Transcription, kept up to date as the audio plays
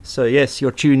So yes,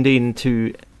 you're tuned in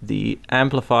to the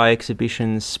Amplify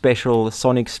Exhibition's special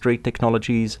Sonic Street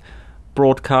Technologies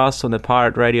broadcast on the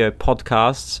Pirate Radio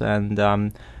podcasts,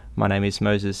 and my name is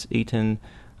Moses Iten.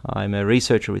 I'm a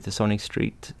researcher with the Sonic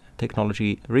Street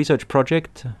Technology Research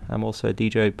Project. I'm also a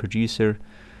DJ producer,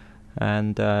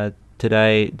 and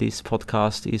today this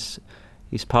podcast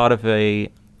is part of a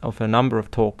number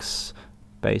of talks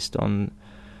based on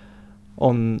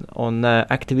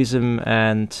activism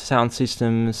and sound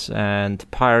systems and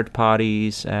pirate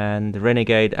parties and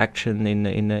renegade action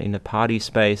in the party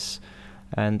space.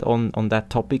 And on that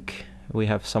topic, we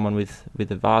have someone with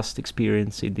a vast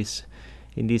experience in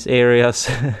these areas.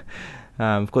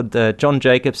 I've got John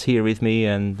Jacobs here with me,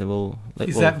 and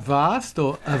Is that vast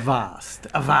or avast?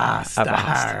 Avast.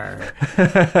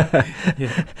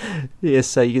 Yeah. Yes,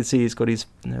 so you can see he's got his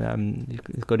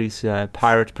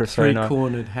pirate persona.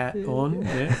 Three-cornered hat on.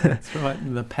 Yeah, that's right.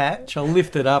 And the patch. I'll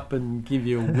lift it up and give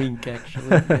you a wink.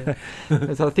 Actually,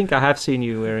 yeah. So I think I have seen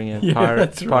you wearing a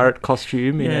pirate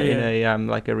costume in a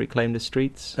like a Reclaim the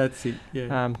Streets. That's it.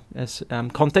 Yeah. As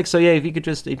context. So yeah, if you could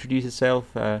just introduce yourself.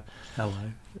 Hello.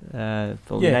 Your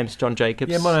name's John Jacobs.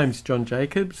 Yeah, my name's John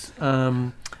Jacobs.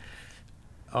 I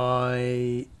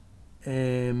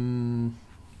am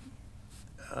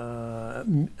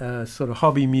a sort of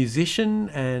hobby musician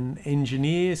and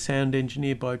engineer, sound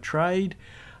engineer by trade,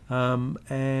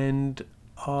 and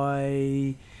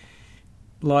I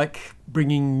like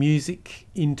bringing music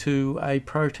into a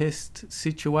protest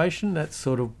situation. That's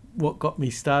sort of what got me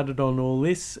started on all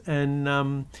this, and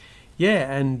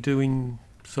and doing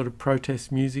sort of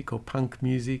protest music or punk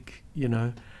music,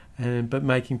 but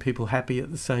making people happy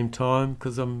at the same time,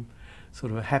 because I'm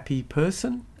sort of a happy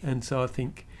person, and so I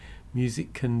think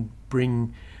music can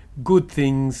bring good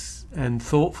things and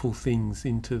thoughtful things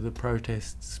into the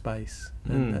protest space,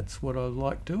 and that's what I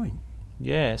like doing.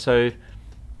 Yeah, so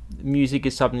music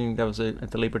is something that was a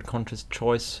deliberate, conscious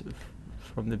choice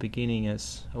from the beginning.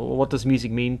 What does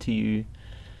music mean to you?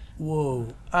 Whoa.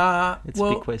 It's a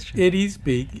big question. It is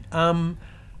big.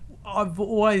 I've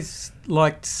always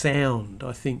liked sound,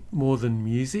 I think, more than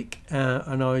music,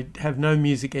 and I have no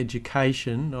music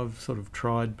education. I've sort of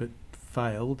tried but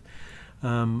failed.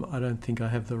 I don't think I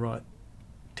have the right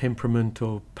temperament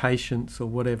or patience or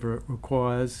whatever it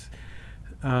requires,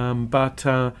 but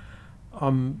I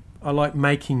like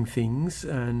making things,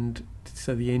 and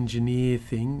so the engineer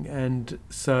thing, and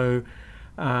so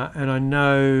and I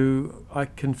know I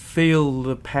can feel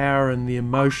the power and the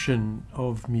emotion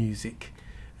of music.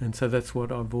 And so that's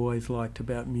what I've always liked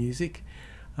about music.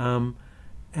 And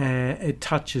it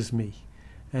touches me,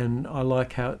 and I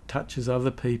like how it touches other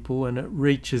people, and it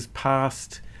reaches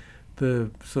past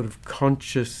the sort of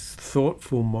conscious,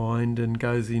 thoughtful mind and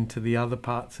goes into the other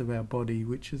parts of our body,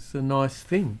 which is a nice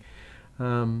thing.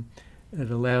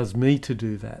 It allows me to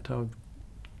do that. I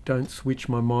don't switch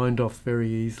my mind off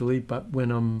very easily, but when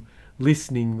I'm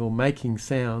listening or making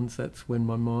sounds, that's when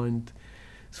my mind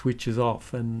switches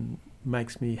off and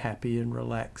makes me happy and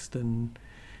relaxed, and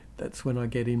that's when I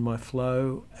get in my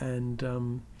flow, and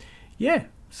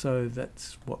so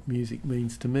that's what music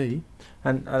means to me.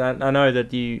 And I know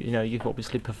that you've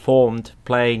obviously performed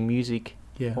playing music,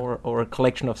 or a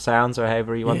collection of sounds, or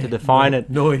however you want to define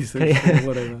it. Noises,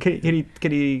 whatever.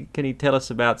 Can you tell us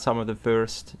about some of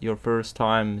your first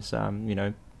times,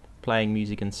 playing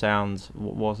music and sounds?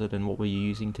 What was it, and what were you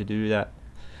using to do that?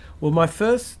 Well, my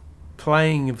first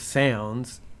playing of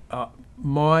sounds.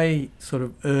 My sort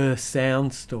of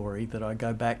sound story that I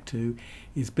go back to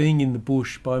is being in the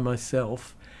bush by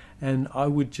myself, and I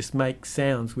would just make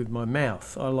sounds with my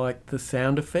mouth. I like the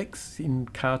sound effects in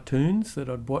cartoons that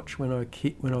I'd watch when I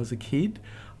was a kid.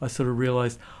 I sort of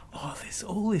realised, there's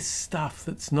all this stuff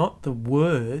that's not the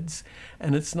words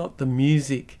and it's not the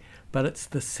music, but it's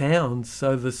the sounds.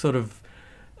 So the sort of,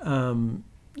 Tom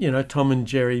and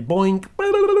Jerry, boink,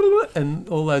 and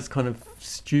all those kind of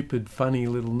stupid, funny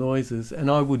little noises, and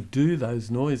I would do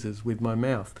those noises with my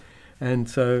mouth. And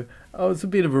so I was a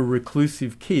bit of a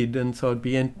reclusive kid, and so I'd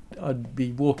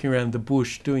be walking around the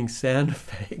bush doing sound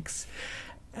effects,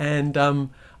 and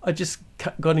I just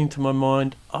got into my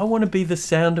mind, I want to be the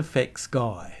sound effects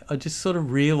guy. I just sort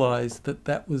of realised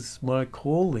that was my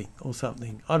calling or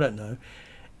something. I don't know.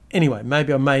 Anyway,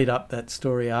 maybe I made up that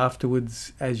story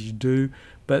afterwards, as you do,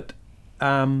 but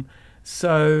I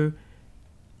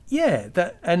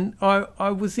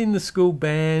was in the school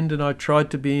band, and I tried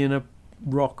to be in a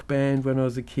rock band when I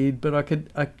was a kid, but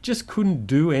I just couldn't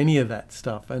do any of that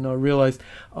stuff. And I realised,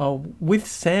 with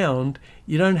sound,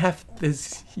 you don't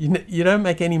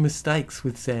make any mistakes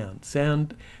with sound.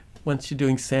 Sound, once you're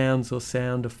doing sounds or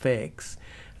sound effects,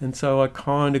 And so I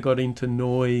kind of got into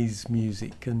noise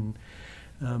music, and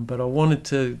but I wanted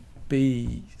to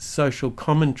be social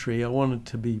commentary. I wanted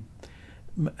to be,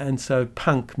 and so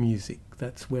punk music.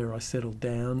 That's where I settled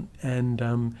down,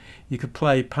 and you could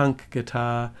play punk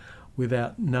guitar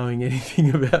without knowing anything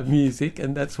about music,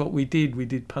 and that's what we did. We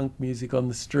did punk music on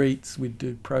the streets. We'd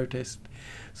do protest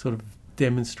sort of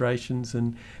demonstrations,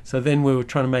 and so then we were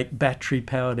trying to make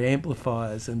battery-powered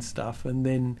amplifiers and stuff, and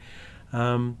then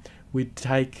we'd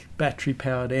take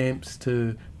battery-powered amps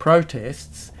to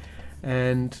protests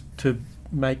and to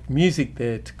make music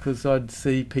there, because I'd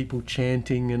see people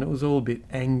chanting, and it was all a bit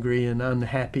angry and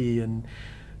unhappy and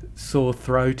sore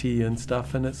throaty and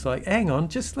stuff, and it's like, hang on,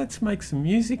 just let's make some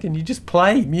music, and you just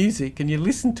play music and you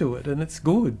listen to it, and it's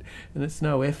good and it's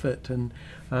no effort, and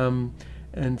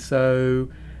so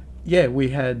yeah, we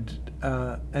had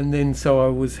and then so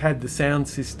I had the sound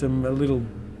system, a little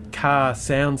car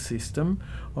sound system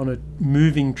on a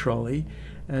moving trolley,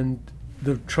 and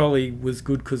the trolley was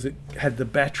good because it had the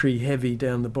battery heavy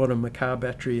down the bottom, a car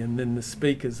battery, and then the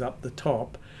speakers up the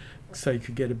top, so you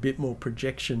could get a bit more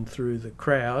projection through the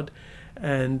crowd.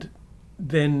 But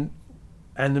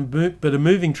a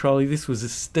moving trolley, this was a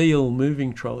steel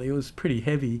moving trolley, it was pretty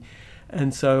heavy,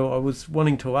 and so I was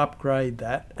wanting to upgrade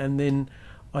that, and then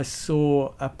I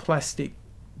saw a plastic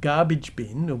garbage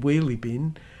bin, a wheelie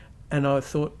bin, and I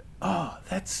thought, oh,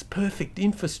 that's perfect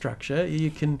infrastructure.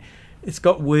 It's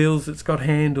got wheels, it's got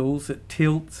handles, it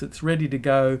tilts, it's ready to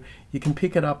go. You can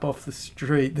pick it up off the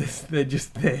street. They're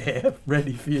just there,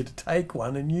 ready for you to take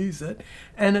one and use it.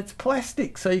 And it's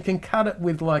plastic, so you can cut it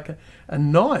with like a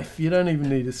knife. You don't even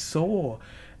need a saw.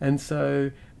 And so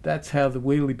that's how the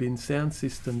wheelie bin sound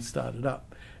system started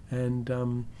up. And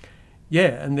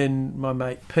and then my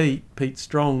mate Pete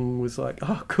Strong was like,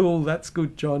 oh, cool, that's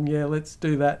good, John. Yeah, let's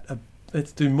do that.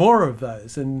 Let's do more of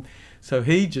those. And so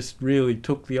he just really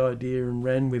took the idea and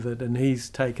ran with it, and he's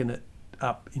taken it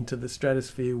up into the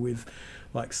stratosphere with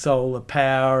like solar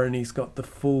power, and he's got the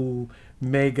full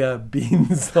mega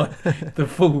bins, like the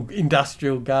full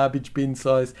industrial garbage bin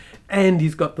size, and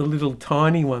he's got the little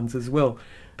tiny ones as well.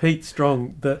 Pete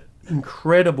Strong, the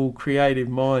incredible creative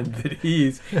mind that he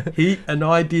is,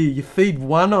 you feed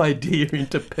one idea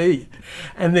into Pete,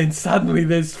 and then suddenly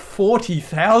there's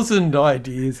 40,000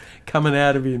 ideas coming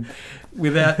out of him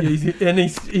without, and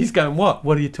he's going, what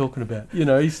are you talking about? You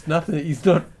know, he's not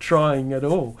trying at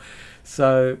all.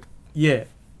 So yeah,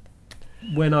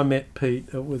 when I met Pete,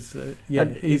 it was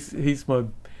he's my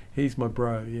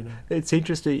bro, you know. It's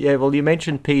interesting. Yeah, well, you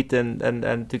mentioned Pete,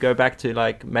 and to go back to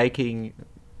like making,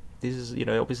 this is, you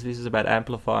know, obviously this is about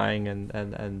amplifying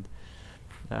and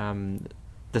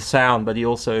the sound, but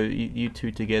you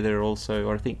two together also,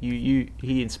 or I think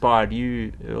he inspired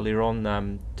you earlier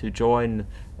on to join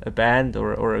a band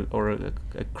or a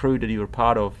crew that you were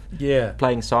part of,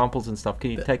 playing samples and stuff.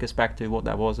 Can you take us back to what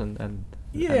that was and what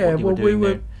you were doing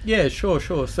there? Yeah, sure.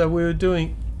 So we were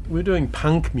doing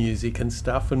punk music and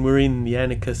stuff, and we're in the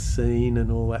anarchist scene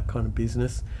and all that kind of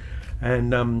business,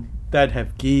 and they'd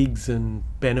have gigs and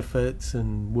benefits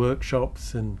and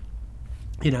workshops, and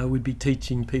you know, we'd be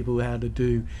teaching people how to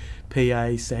do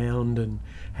PA sound and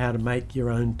how to make your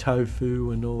own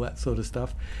tofu and all that sort of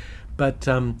stuff. But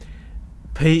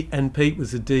Pete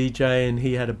was a DJ, and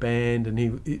he had a band, and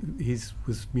his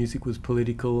music was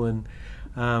political, and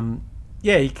my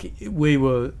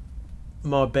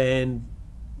band,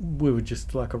 we were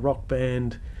just like a rock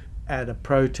band at a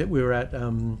protest. We were at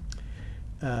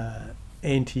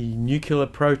anti-nuclear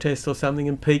protest or something,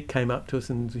 and Pete came up to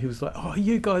us and he was like, oh,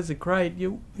 you guys are great,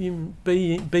 you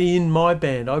be in my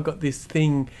band, I've got this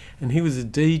thing. And he was a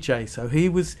DJ, so he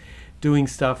was doing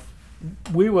stuff.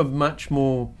 We were much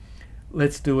more,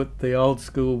 let's do it the old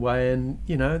school way, and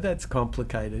you know, that's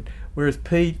complicated. Whereas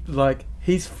Pete, like,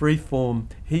 he's freeform,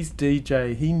 he's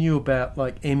DJ, he knew about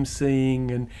like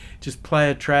emceeing and just play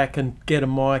a track and get a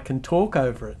mic and talk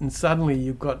over it, and suddenly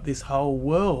you've got this whole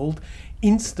world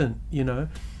instant, you know.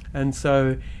 And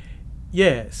so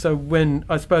when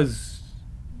I suppose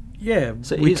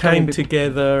we came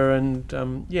together, and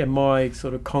my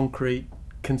sort of concrete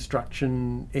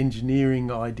construction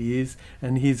engineering ideas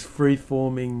and his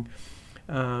free-forming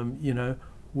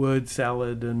word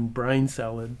salad and brain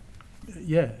salad,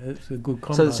 it's a good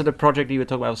combo. So the project you were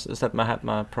talking about, is that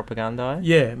Mahatma Propaganda?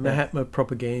 Mahatma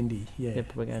Propagandy.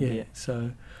 Propaganda.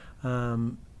 So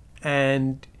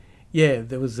and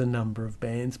there was a number of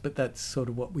bands, but that's sort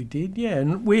of what we did.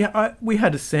 And we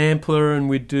had a sampler, and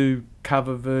we'd do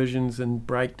cover versions and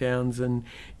breakdowns, and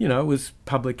you know, it was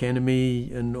Public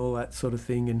Enemy and all that sort of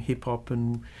thing, and hip hop,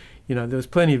 and you know, there was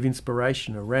plenty of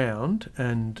inspiration around,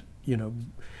 and you know,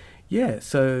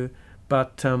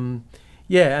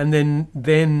 and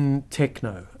then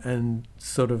techno, and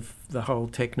sort of the whole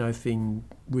techno thing,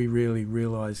 we really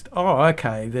realised, oh,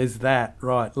 okay, there's that,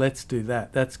 right, let's do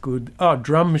that, that's good. Oh,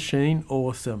 drum machine,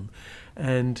 awesome.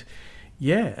 And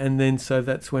and then so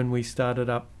that's when we started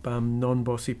up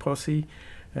Non-Bossy Posse,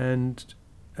 and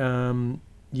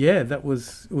it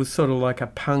was sort of like a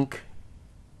punk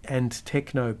and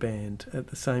techno band at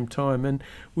the same time, and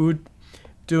we were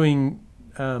doing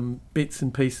bits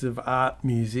and pieces of art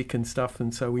music and stuff,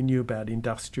 and so we knew about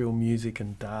industrial music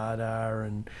and Dada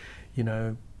and, you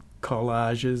know,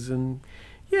 collages, and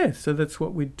so that's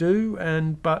what we do.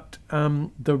 And but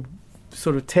the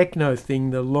sort of techno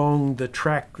thing, the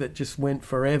track that just went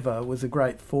forever, was a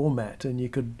great format, and you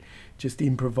could just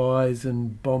improvise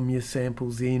and bomb your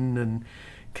samples in and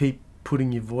keep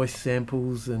putting your voice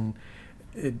samples, and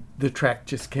the track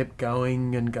just kept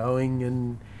going,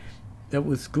 and it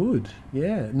was good.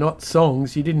 Not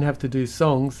songs, you didn't have to do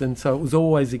songs, and so it was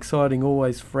always exciting,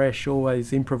 always fresh,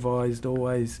 always improvised,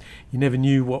 always, you never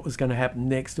knew what was going to happen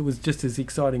next. It was just as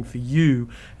exciting for you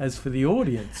as for the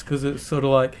audience, because it's sort of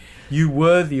like you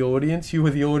were the audience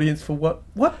for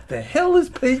what the hell is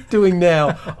Pete doing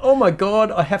now? Oh my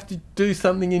God, I have to do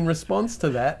something in response to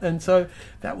that. And so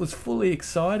that was fully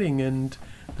exciting and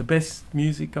the best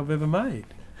music I've ever made.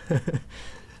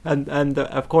 And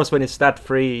of course, when it's that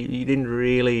free, you didn't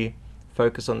really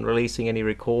focus on releasing any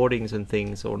recordings and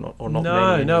things, or not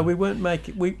many. No, we weren't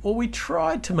making. We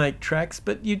tried to make tracks,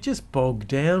 but you just bog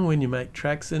down when you make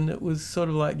tracks, and it was sort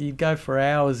of like you'd go for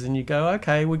hours, and you go,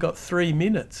 okay, we got 3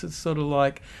 minutes. It's sort of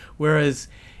like, whereas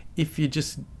if you're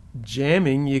just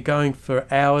jamming, you're going for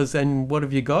hours, and what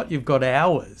have you got? You've got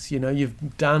hours. You know,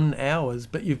 you've done hours,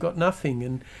 but you've got nothing,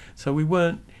 and so we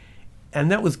weren't. And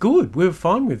that was good. We were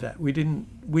fine with that. We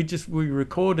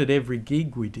recorded every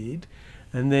gig we did,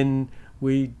 and then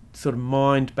we sort of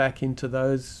mined back into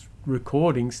those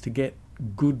recordings to get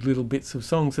good little bits of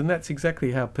songs, and that's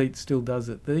exactly how Pete still does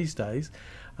it these days.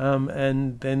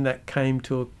 And then that came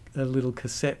to a little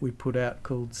cassette we put out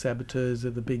called Saboteurs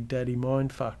of the Big Daddy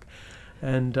Mindfuck.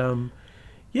 And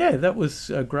that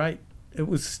was great. It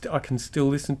was. I can still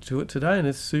listen to it today, and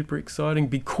it's super exciting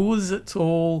because it's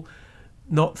all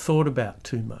not thought about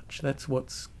too much. That's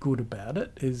what's good about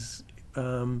it. Is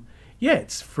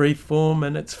it's free form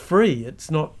and it's free. It's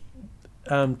not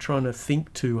trying to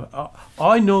think too.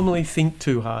 I normally think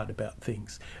too hard about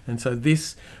things, and so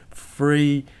this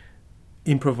free,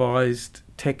 improvised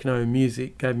techno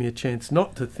music gave me a chance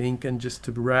not to think and just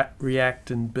to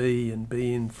react and be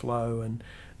in flow, and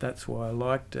that's why I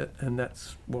liked it, and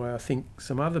that's why I think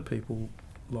some other people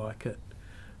like it.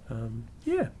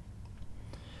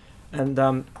 And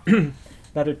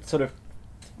that it sort of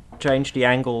changed the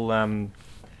angle.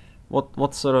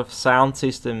 What sort of sound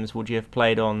systems would you have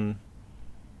played on?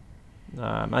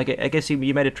 I guess you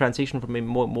made a transition from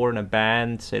more in a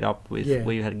band setup with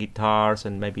where you had guitars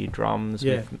and maybe drums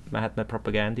with Mahatma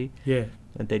Propaganda. Yeah.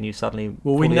 And then you suddenly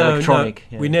electronic.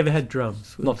 We never had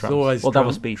drums. Not drums. Always that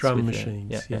was beats drum with,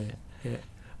 machines. Yeah.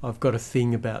 I've got a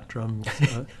thing about drums.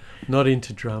 Not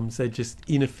into drums. They're just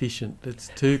inefficient. It's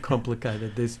too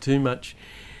complicated. There's too much.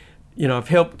 I've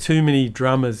helped too many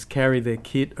drummers carry their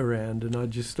kit around, and I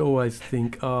just always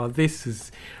think, oh, this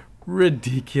is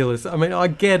ridiculous. I mean, I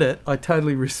get it. I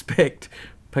totally respect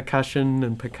percussion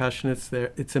and percussionists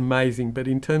there. It's amazing. But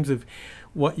in terms of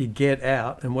what you get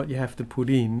out and what you have to put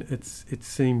in, it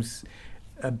seems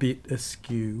a bit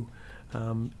askew.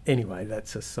 Anyway,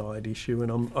 that's a side issue,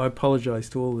 and I apologise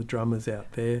to all the drummers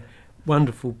out there.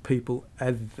 Wonderful people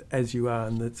as you are,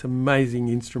 and it's an amazing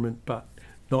instrument, but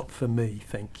not for me,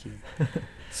 thank you.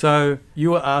 So you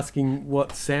were asking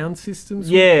what sound systems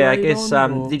we played I guess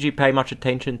on, did you pay much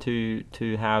attention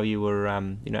to how you were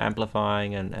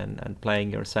amplifying and playing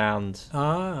your sounds?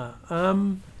 Well,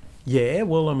 I'm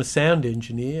a sound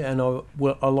engineer, and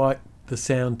I like the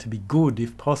sound to be good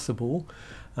if possible,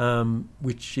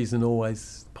 which isn't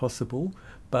always possible,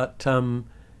 but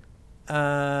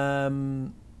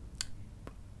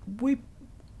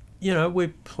we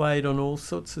played on all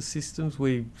sorts of systems.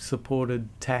 We supported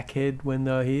Tackhead when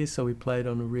they were here, so we played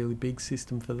on a really big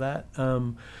system for that.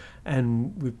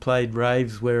 And we played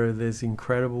raves where there's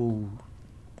incredible,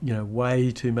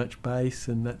 way too much bass,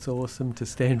 and that's awesome to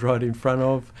stand right in front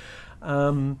of.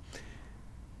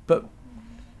 But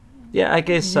yeah, I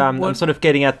guess I'm sort of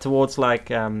getting at towards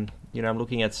like I'm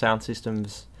looking at sound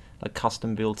systems, like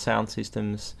custom built sound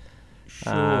systems.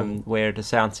 Sure. Where the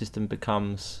sound system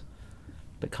becomes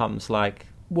like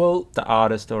the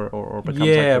artist or becomes like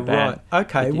the band. Right.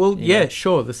 Okay.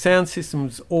 Sure. The sound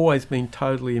system's always been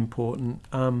totally important.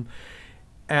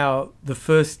 The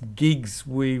first gigs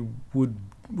we would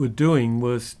were doing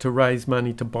was to raise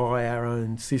money to buy our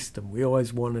own system. We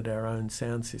always wanted our own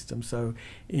sound system. So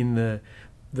in the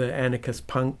anarchist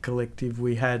punk collective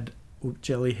we had,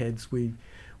 Jellyheads, we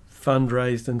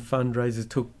fundraised, and fundraisers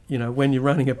took, when you're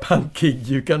running a punk gig,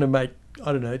 you're going to make,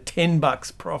 I don't know,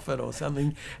 $10 profit or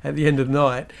something at the end of the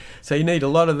night. So you need a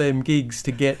lot of them gigs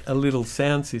to get a little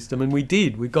sound system. And we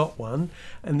got one.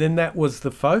 And then that was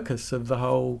the focus of the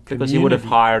whole community. Because you would have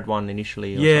hired one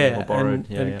initially or borrowed.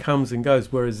 And it comes and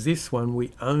goes. Whereas this one,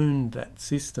 we owned that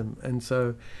system. And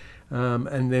so,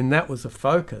 and then that was a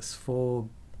focus for,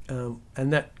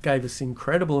 and that gave us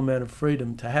incredible amount of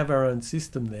freedom to have our own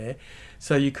system there.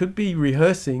 So you could be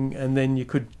rehearsing, and then you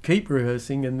could keep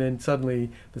rehearsing, and then suddenly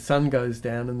the sun goes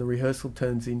down and the rehearsal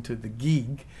turns into the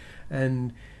gig,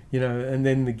 and and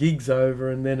then the gig's over,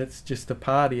 and then it's just a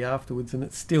party afterwards, and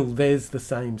it's still, there's the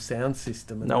same sound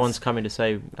system. And no one's coming to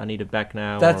say, I need it back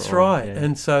now. That's right. Yeah.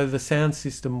 And so the sound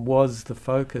system was the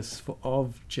focus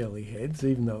of Jellyheads,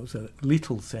 even though it was a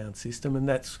little sound system, and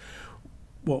that's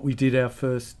what we did our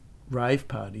first rave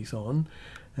parties on.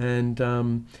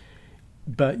 And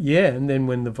but yeah, and then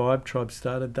when the Vibe Tribe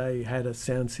started, they had a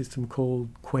sound system called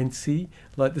Quincy.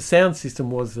 Like, the sound system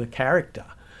was the character,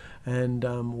 and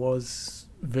was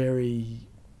very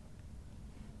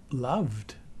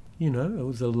loved. It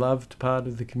was a loved part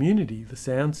of the community, the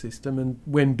sound system. And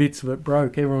when bits of it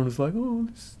broke, everyone was like, oh,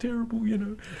 this is terrible,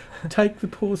 take the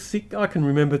poor sick. I can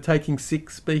remember taking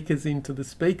sick speakers into the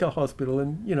speaker hospital,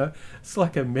 and, it's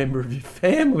like a member of your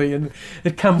family, and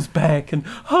it comes back and,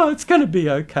 oh, it's going to be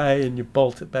okay. And you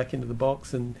bolt it back into the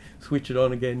box and switch it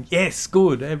on again. Yes,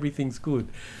 good, everything's good.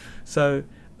 So,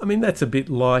 I mean, that's a bit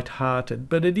light-hearted,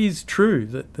 but it is true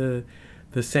that the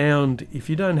sound,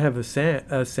 if you don't have a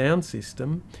sound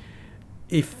system,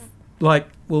 if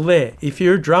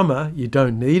you're a drummer, you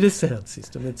don't need a sound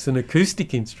system. It's an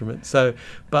acoustic instrument. So,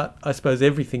 but I suppose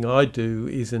everything I do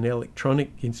is an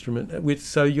electronic instrument,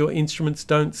 so your instruments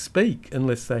don't speak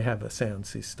unless they have a sound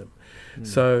system.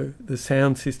 So the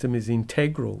sound system is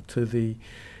integral to the,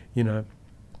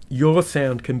 your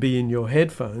sound can be in your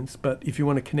headphones, but if you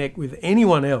want to connect with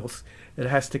anyone else, it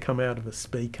has to come out of a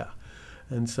speaker.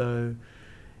 And so,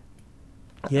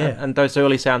 yeah. And those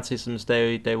early sound systems,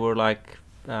 they were like,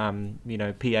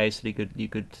 PAs that you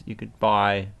could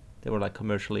buy. They were like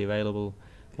commercially available,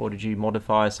 or did you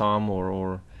modify some,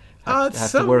 or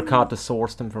have to work hard to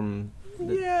source them from?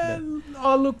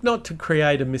 Not to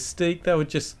create a mystique. They were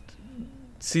just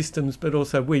systems, but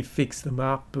also we fixed them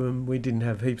up, and we didn't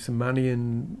have heaps of money,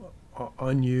 and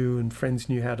I knew, and friends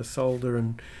knew how to solder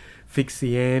and fix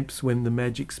the amps when the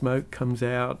magic smoke comes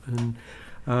out, and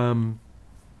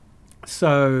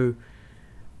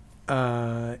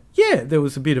there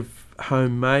was a bit of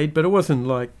homemade, but it wasn't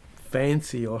like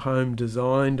fancy or home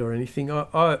designed or anything.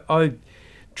 I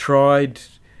tried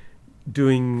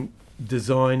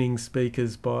designing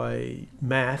speakers by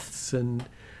maths, and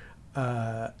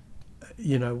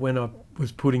when I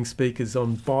was putting speakers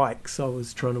on bikes, I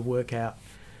was trying to work out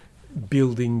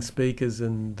building speakers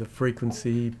and the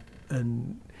frequency,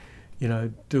 and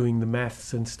doing the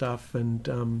maths and stuff, and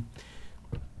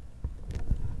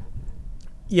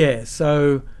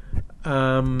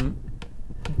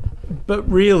but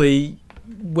really,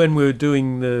 when we were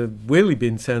doing the wheelie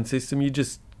bin sound system, you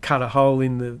just cut a hole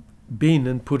in the bin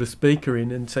and put a speaker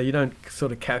in, and so you don't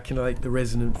sort of calculate the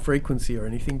resonant frequency or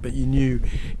anything, but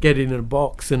get it in a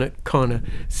box, and it kind of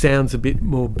sounds a bit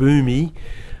more boomy.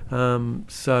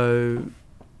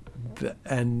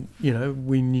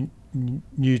 We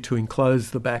knew to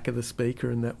enclose the back of the speaker,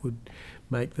 and that would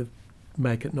make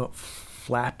it not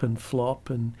flap and flop,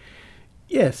 and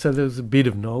so there was a bit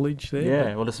of knowledge there.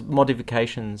 Yeah, well, there's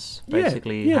modifications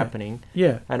basically happening.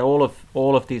 Yeah, and all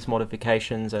of these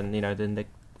modifications, and then the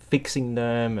fixing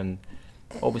them, and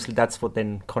obviously that's what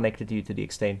then connected you to the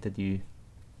extent that it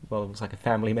was like a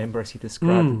family member, as you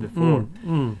described it before.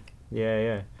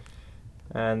 Yeah.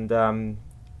 And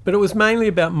but it was mainly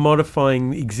about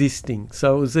modifying existing.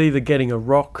 So it was either getting a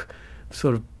rock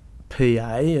sort of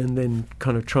PA and then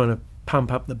kind of trying to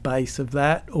pump up the bass of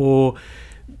that, or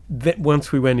that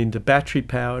once we went into battery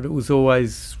powered, it was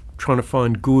always trying to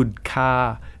find good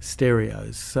car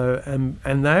stereos. So and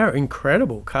they are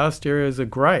incredible. Car stereos are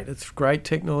great. It's great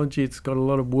technology. It's got a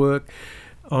lot of work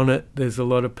on it. There's a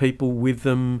lot of people with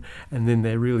them, and then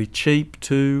they're really cheap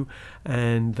too,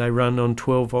 and they run on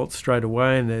 12 volts straight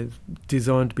away, and they're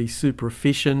designed to be super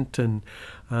efficient, and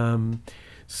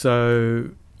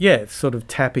it's sort of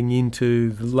tapping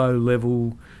into the low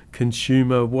level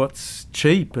consumer, what's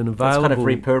cheap and available. It's kind of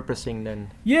repurposing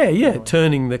then.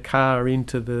 Turning the car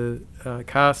into the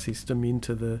car system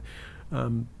into the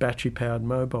battery powered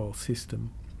mobile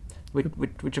system.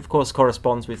 which of course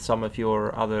corresponds with some of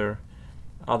your other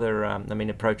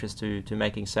approaches to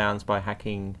making sounds by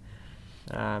hacking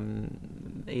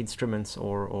instruments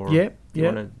or Yeah, do you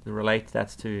want to relate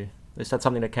that to? Is that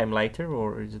something that came later,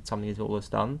 or is it something you've always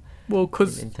done? Well,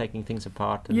 because in taking things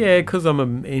apart. Because I'm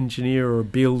an engineer or a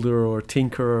builder or a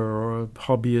tinkerer or a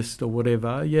hobbyist or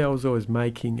whatever. Yeah, I was always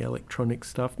making electronic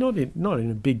stuff, not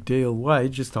in a big deal way,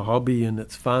 just a hobby, and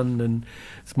it's fun and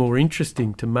it's more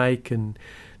interesting to make and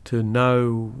to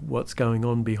know what's going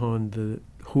on behind the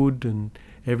hood and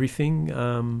everything.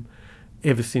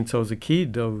 Ever since I was a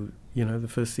kid, the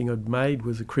first thing I'd made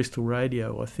was a crystal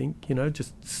radio, I think,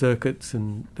 just circuits,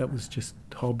 and that was just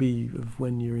hobby of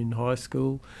when you're in high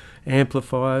school,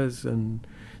 amplifiers and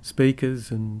speakers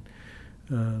and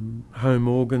home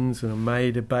organs, and I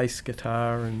made a bass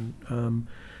guitar, and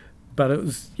but it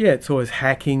was, it's always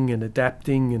hacking and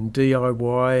adapting and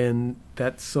DIY, and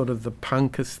that's sort of the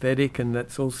punk aesthetic, and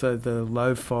that's also the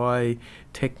lo-fi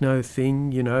techno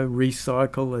thing,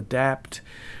 recycle, adapt,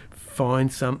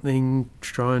 find something,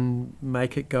 try and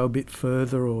make it go a bit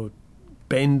further or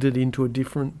bend it into a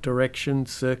different direction,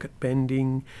 circuit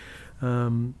bending,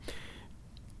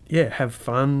 have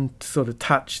fun, sort of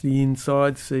touch the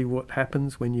inside, see what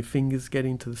happens when your fingers get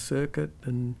into the circuit,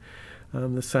 and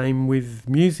the same with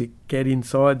music, get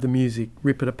inside the music,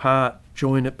 rip it apart,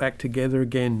 join it back together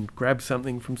again, grab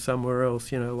something from somewhere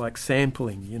else, like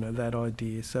sampling, that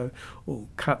idea, so, or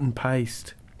cut and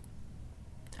paste.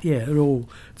 Yeah,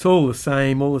 it's all the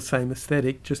same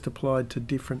aesthetic, just applied to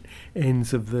different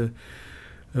ends of the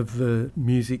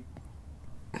music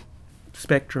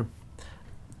spectrum.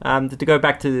 To go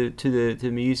back to the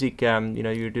music,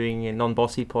 you're doing a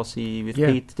non-bossy posse with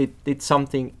Pete. Did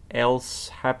something else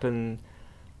happen,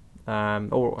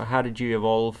 or how did you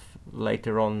evolve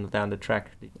later on down the track?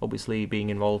 Obviously,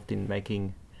 being involved in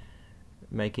making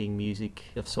music.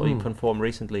 I saw you perform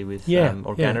recently with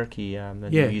Organarchy,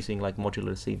 and you're using like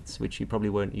modular synths, which you probably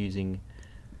weren't using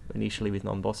initially with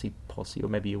non-bossy posse, or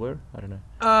maybe you were. I don't know.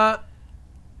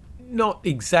 Not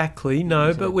exactly,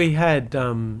 no. But we had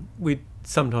we'd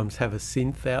sometimes have a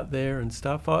synth out there and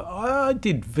stuff. I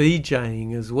did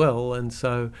VJing as well, and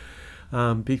so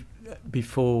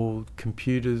before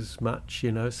computers much,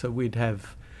 so we'd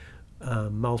have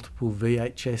multiple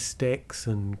VHS decks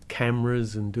and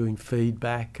cameras and doing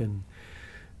feedback and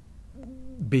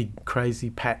big crazy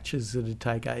patches that'd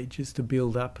take ages to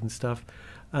build up and stuff.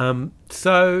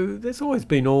 So there's always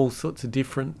been all sorts of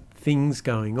different things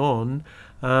going on,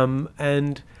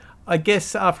 and I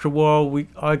guess after a while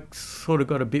I sort of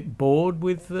got a bit bored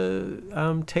with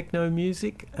the techno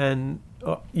music, and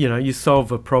you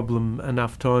solve a problem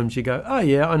enough times, you go, oh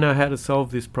yeah, I know how to solve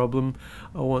this problem,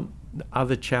 I want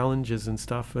other challenges and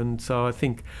stuff, and so I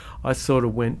think I sort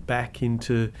of went back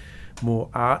into more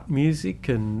art music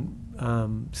and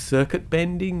circuit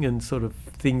bending and sort of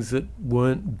things that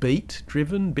weren't beat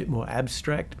driven, a bit more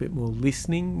abstract, a bit more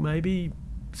listening, maybe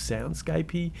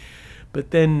soundscapey,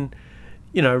 but then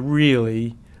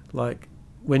really, like,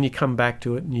 when you come back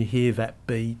to it and you hear that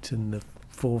beat and the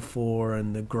 4/4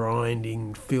 and the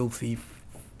grinding filthy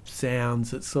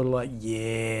sounds, it's sort of like,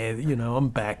 I'm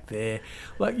back there.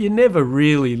 Like, you never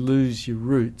really lose your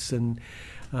roots, and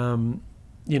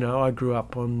I grew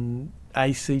up on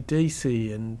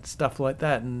AC/DC and stuff like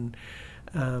that, and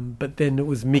but then it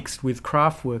was mixed with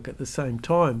craft work at the same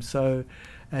time. So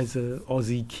as a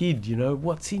Aussie kid,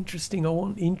 what's interesting, I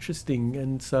want interesting,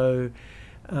 and so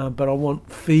but I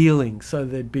want feeling, so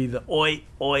there'd be the oi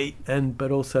oi,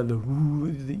 but also the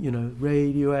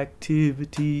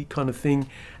radioactivity kind of thing.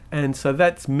 And so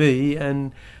that's me,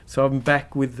 and so I'm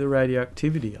back with the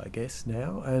radioactivity, I guess,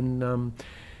 now. And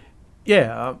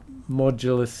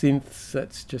modular synths,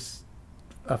 that's just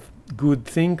a good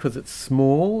thing because it's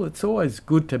small. It's always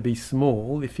good to be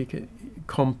small if you can,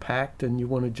 compact, and you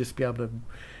want to just be able to,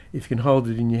 if you can hold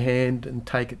it in your hand and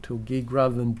take it to a gig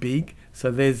rather than big.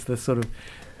 So there's the sort of,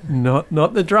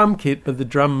 not the drum kit, but the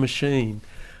drum machine,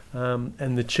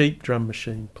 and the cheap drum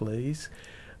machine, please.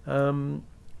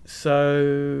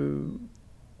 So,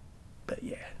 but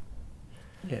yeah.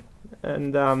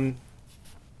 And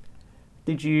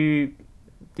did you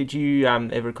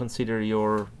ever consider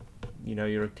your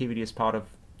activity as part of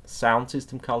sound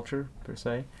system culture per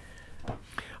se?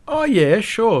 Oh yeah,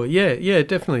 sure, yeah,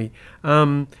 definitely.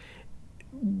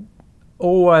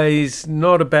 Always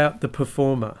not about the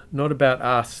performer, not about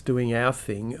us doing our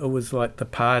thing. It was like the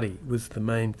party was the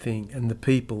main thing, and the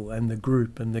people and the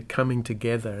group and the coming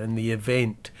together and the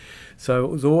event. So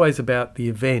it was always about the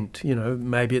event,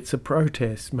 maybe it's a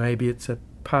protest, maybe it's a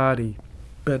party,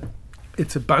 but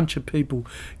It's a bunch of people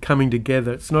coming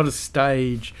together. It's not a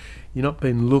stage. You're not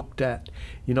being looked at.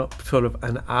 You're not sort of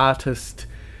an artist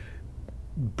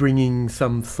bringing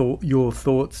your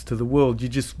thoughts to the world. You're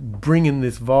just bringing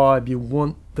this vibe. You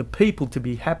want the people to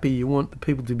be happy. You want the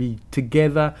people to be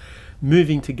together,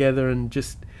 moving together and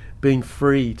just being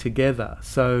free together.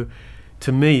 So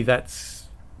to me, that's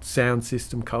sound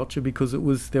system culture, because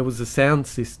there was a sound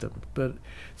system. But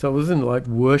so it wasn't like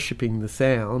worshipping the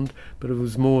sound, but it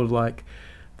was more like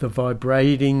the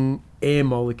vibrating air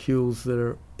molecules that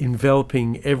are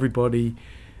enveloping everybody,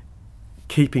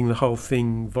 keeping the whole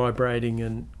thing vibrating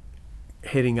and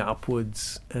heading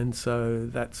upwards. And so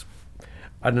that's,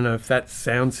 I don't know if that's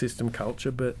sound system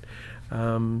culture, but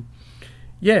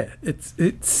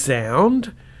it's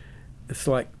sound. It's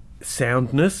like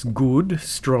soundness, good,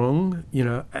 strong,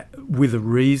 with a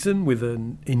reason, with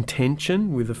an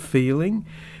intention, with a feeling.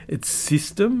 It's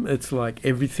system. It's like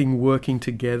everything working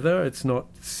together. It's not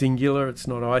singular. It's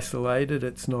not isolated.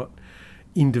 It's not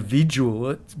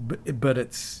individual. But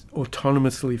it's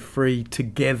autonomously free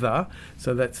together.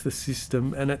 So that's the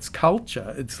system, and it's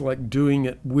culture. It's like doing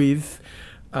it with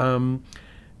a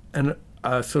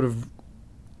sort of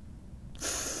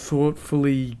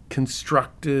thoughtfully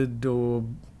constructed or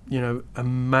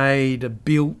a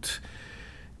built,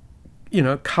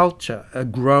 culture, a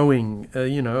growing,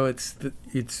 it's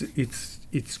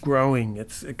growing.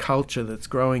 It's a culture that's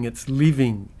growing. It's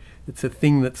living. It's a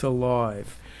thing that's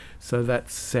alive. So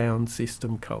that's sound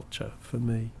system culture for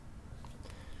me.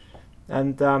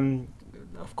 And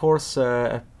of course,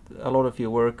 a lot of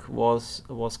your work was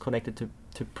connected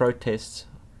to protests,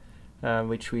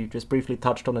 which we just briefly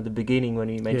touched on at the beginning when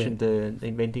you mentioned the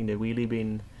inventing the wheelie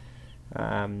bin.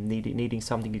 Needing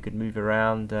something you could move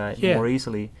around more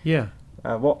easily. Yeah.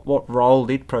 What role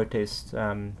did protest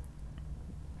has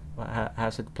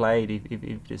it played?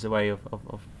 If there's a way of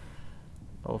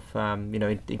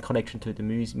in connection to the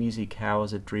music, how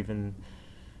has it driven?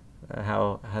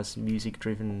 How has music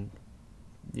driven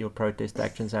your protest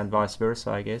actions, and vice versa?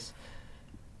 I guess.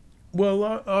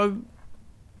 Well, I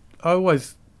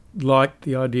always liked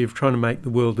the idea of trying to make the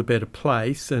world a better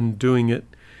place and doing it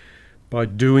by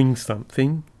doing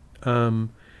something, there's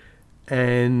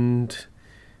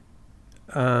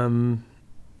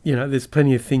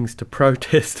plenty of things to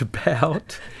protest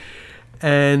about,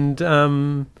 and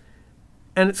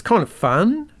it's kind of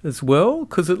fun as well,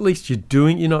 because at least you're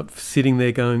not sitting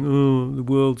there going, oh, the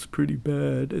world's pretty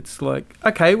bad. It's like,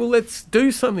 okay, well, let's do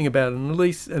something about it,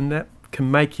 and that can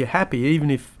make you happy,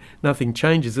 even if nothing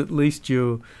changes. At least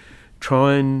you're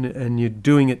trying and you're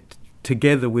doing it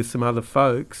together with some other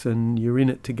folks, and you're in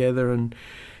it together, and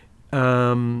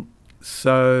and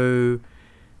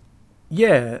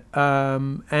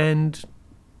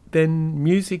then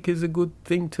music is a good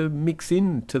thing to mix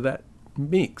into that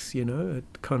mix.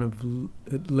 It kind of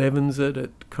it leavens it.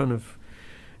 It kind of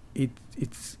it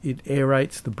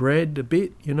aerates the bread a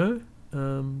bit.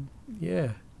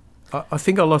 I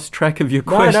think I lost track of your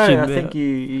question. No, I think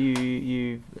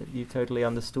you totally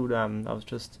understood. I was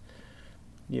just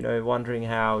wondering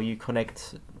how you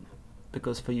connect,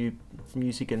 because for you,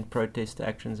 music and protest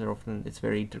actions it's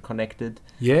very interconnected.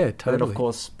 Yeah, totally. But of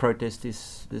course, protest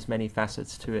there's many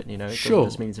facets to it. It sure, doesn't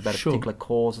just mean it's about a particular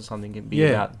cause or something. It can be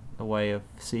about a way of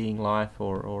seeing life,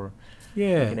 or you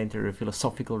can enter a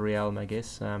philosophical realm, I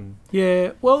guess.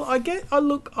 Well, I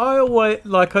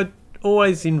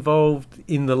always involved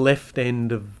in the left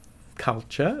end of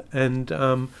culture, and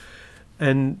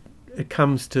it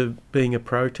comes to being a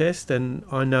protest, and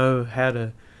I know how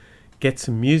to get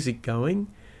some music going,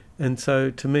 and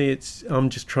so to me I'm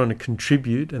just trying to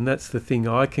contribute, and that's the thing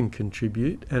I can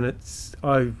contribute. And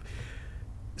I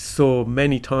saw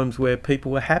many times where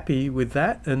people were happy with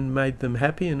that and made them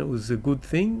happy, and it was a good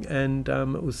thing, and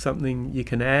it was something you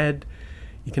can add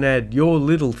your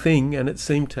little thing, and it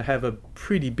seemed to have a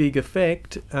pretty big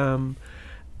effect. I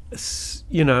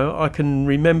can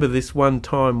remember this one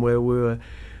time where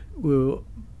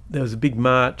there was a big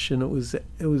march, and it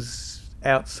was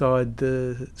outside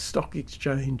the stock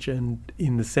exchange and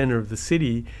in the centre of the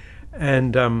city,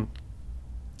 and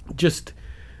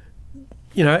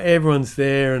everyone's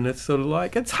there, and it's sort of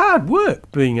like, it's hard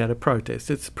work being at a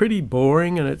protest. It's pretty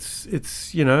boring, and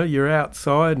it's you're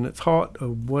outside and it's hot or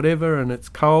whatever, and it's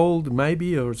cold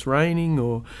maybe, or it's raining,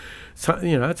 or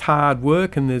it's hard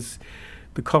work, and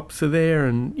the cops are there,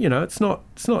 and it's not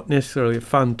necessarily a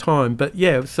fun time. But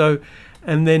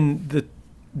and then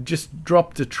just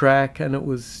dropped a track, and it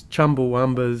was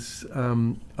Chumbawamba's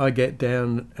I Get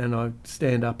Down and I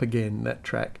Stand Up Again, that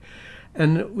track,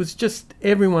 and it was just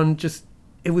everyone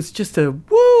it was just a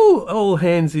woo woo, all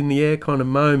hands in the air kind of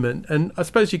moment. And I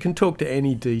suppose you can talk to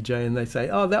any DJ and they say,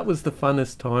 oh, that was the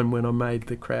funnest time when I made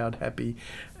the crowd happy.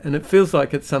 And it feels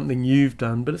like it's something you've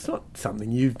done, but it's not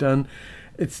something you've done.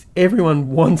 It's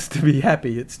everyone wants to be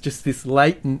happy. It's just this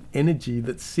latent energy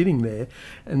that's sitting there.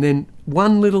 And then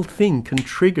one little thing can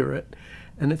trigger it.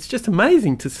 And it's just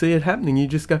amazing to see it happening. You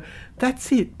just go,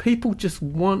 that's it. People just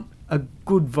want a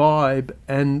good vibe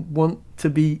and want to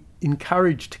be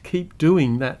encouraged to keep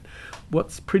doing that,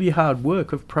 what's pretty hard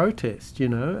work of protest, you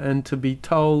know, and to be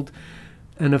told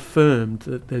and affirmed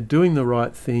that they're doing the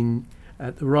right thing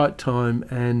at the right time,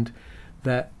 and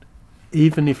that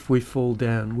even if we fall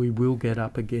down, we will get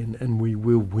up again and we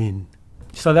will win.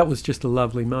 So that was just a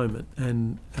lovely moment,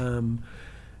 and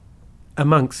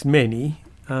amongst many,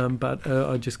 but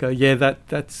I just go, yeah,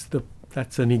 that's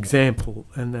an example,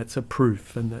 and that's a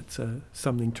proof, and that's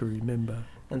something to remember.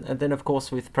 And then, of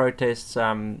course, with protests,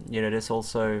 there's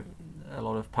also a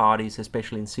lot of parties,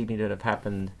 especially in Sydney, that have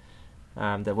happened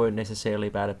that weren't necessarily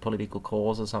about a political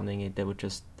cause or something. They were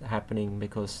just happening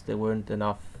because there weren't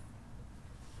enough,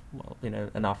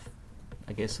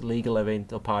 I guess, legal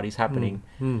event or parties happening.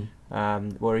 How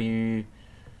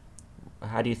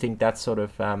do you think that sort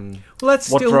of,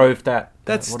 what drove that?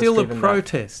 That's still a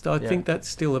protest. I think that's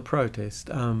still a protest.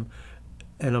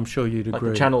 And I'm sure you'd agree.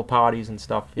 Like the channel parties and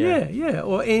stuff. Yeah.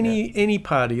 Or any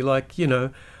party, like,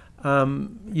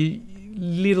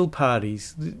 little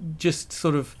parties, just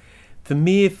sort of the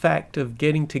mere fact of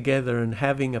getting together and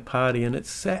having a party, and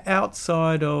it's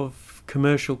outside of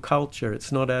commercial culture.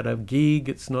 It's not at a gig,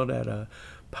 it's not at a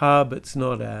pub, it's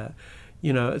not a,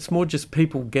 it's more just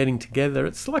people getting together.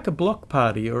 It's like a block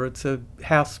party, or it's a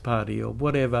house party, or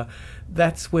whatever.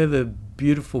 That's where the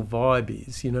beautiful vibe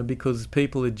is, because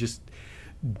people are just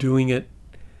doing it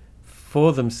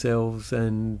for themselves,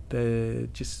 and they're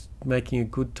just making a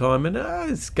good time. And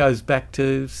it goes back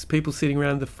to people sitting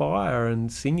around the fire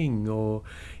and singing, or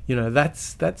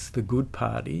that's the good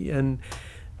party. And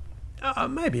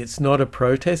maybe it's not a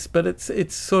protest, but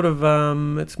it's sort of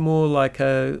it's more like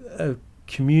a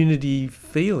community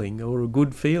feeling, or a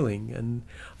good feeling. And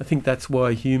I think that's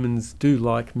why humans do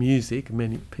like music.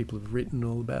 Many people have written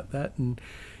all about that, and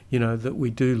that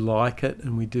we do like it,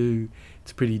 and we do.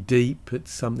 It's pretty deep.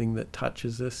 It's something that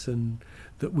touches us and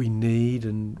that we need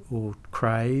or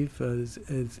crave,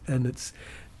 and it's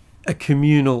a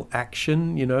communal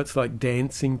action. It's like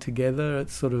dancing together.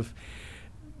 It's sort of,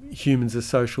 humans are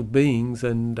social beings,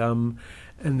 and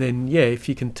then if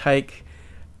you can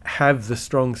have the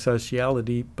strong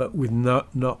sociality, but with not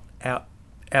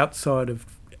outside of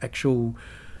actual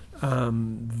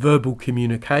verbal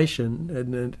communication,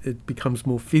 and it becomes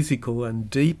more physical and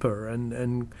deeper,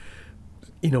 and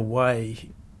in a way,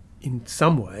 in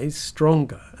some ways,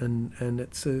 stronger, and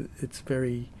it's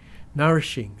very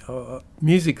nourishing.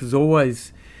 Music has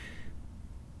always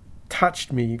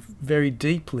touched me very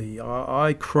deeply.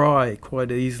 I cry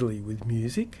quite easily with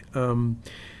music. I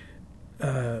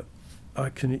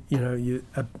can,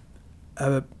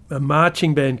 a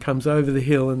marching band comes over the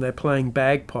hill and they're playing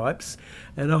bagpipes,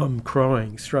 and I'm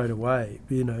crying straight away.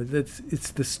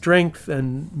 It's the strength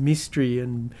and mystery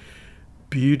and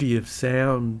beauty of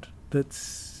sound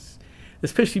that's,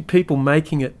 especially people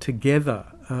making it together.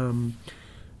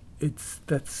 It's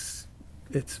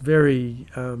very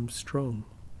strong.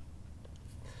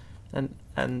 And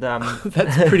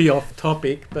that's pretty off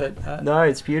topic, but no,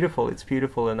 it's beautiful. It's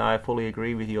beautiful, and I fully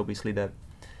agree with you. Obviously, that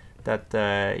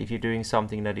if you're doing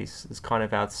something that is kind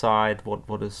of outside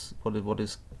what is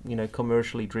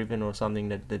commercially driven, or something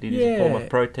that it is a form of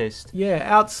protest. Yeah,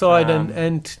 outside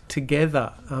and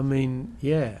together. I mean,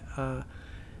 I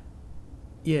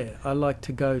like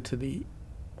to go to the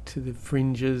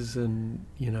fringes, and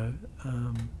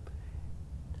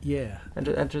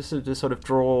and just to sort of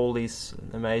draw all these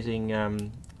amazing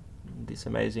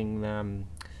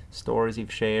stories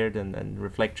you've shared, and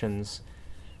reflections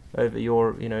over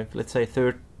your, let's say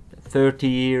 30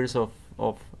 years of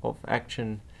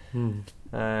action,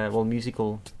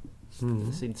 musical,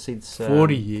 since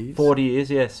 40 years. 40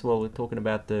 years, yes. Well, we're talking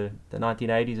about the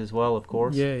 1980s as well, of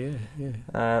course. Yeah.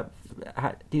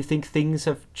 Do you think things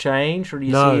have changed, or do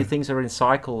you see things are in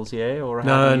cycles? Yeah, or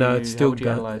it's still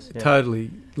going.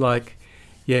 Totally. Like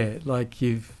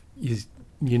you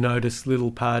notice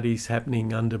little parties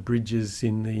happening under bridges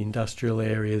in the industrial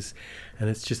areas, and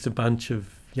it's just a bunch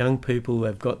of young people.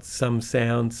 They've got some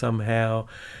sound somehow,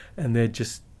 and they're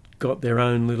just got their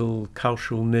own little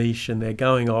cultural niche, and they're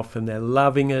going off and they're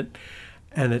loving it,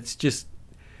 and it's just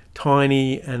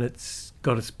tiny, and it's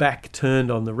got its back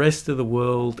turned on the rest of the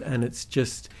world, and it's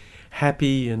just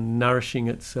happy and nourishing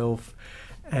itself.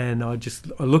 And I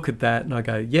look at that and I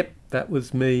go, yep, that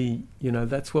was me,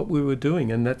 that's what we were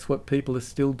doing, and that's what people are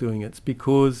still doing. It's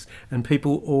because, and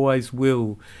people always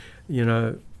will,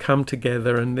 come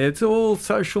together, and there's all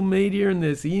social media, and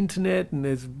there's the internet, and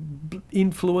there's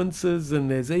influencers, and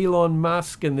there's Elon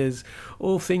Musk, and there's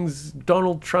all things,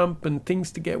 Donald Trump, and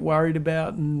things to get worried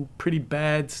about, and pretty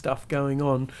bad stuff going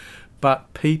on.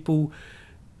 But people,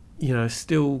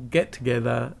 still get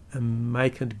together and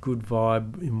make a good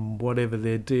vibe in whatever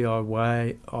their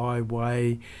DIY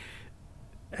way,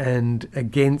 and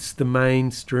against the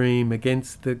mainstream,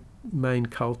 against the main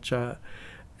culture,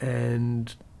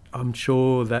 and I'm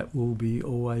sure that will be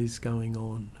always going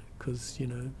on, because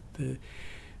you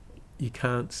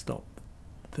can't stop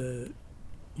the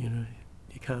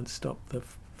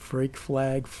freak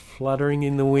flag fluttering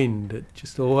in the wind. It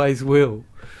just always will.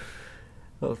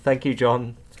 Well, thank you,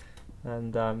 John,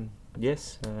 and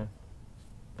yes, hope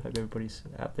everybody's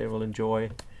out there will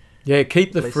enjoy. Yeah,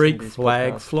 keep the freak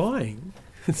flag flying.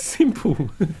 It's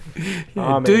simple.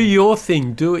 Do your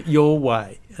thing, do it your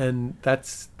way, and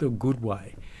that's the good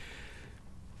way.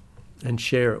 And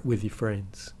share it with your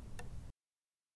friends.